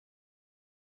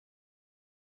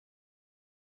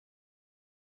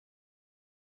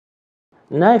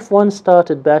Nayif-1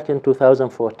 started back in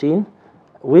 2014.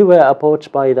 We were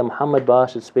approached by the Mohammad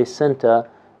Space Center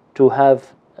to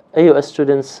have AUS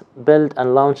students build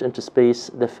and launch into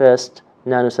space the first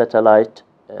nanosatellite,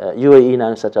 UAE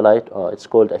nanosatellite, or it's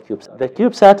called a CubeSat. The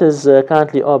CubeSat is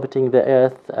currently orbiting the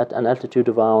Earth at an altitude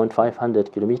of around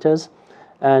 500 kilometers,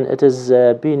 and it is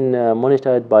being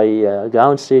monitored by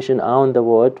ground stations around the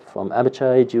world from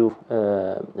amateur radio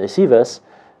receivers,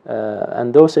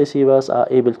 and those receivers are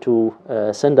able to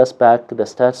send us back the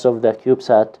status of the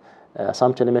CubeSat,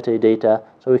 some telemetry data,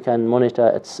 so we can monitor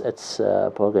its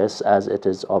progress as it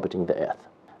is orbiting the Earth.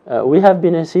 We have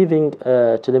been receiving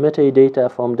telemetry data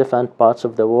from different parts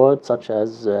of the world, such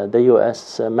as the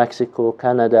US, Mexico,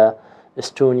 Canada,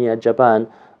 Estonia, Japan.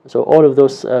 So all of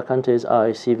those countries are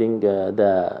receiving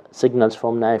the signals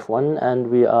from Nayif-1, and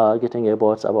we are getting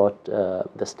reports about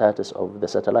the status of the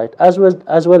satellite, as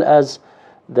well as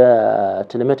the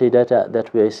telemetry data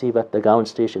that we receive at the ground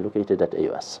station located at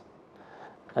AUS.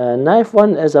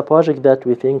 Nayif-1 is a project that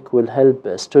we think will help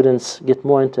students get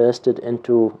more interested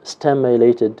into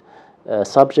STEM-related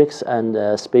subjects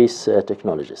and space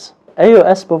technologies.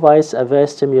 AUS provides a very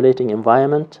stimulating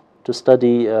environment to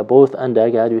study both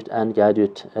undergraduate and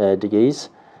graduate degrees.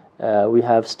 We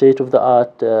have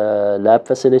state-of-the-art lab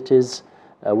facilities,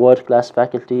 world-class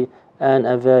faculty, and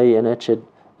a very enriched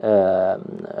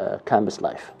campus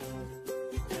life.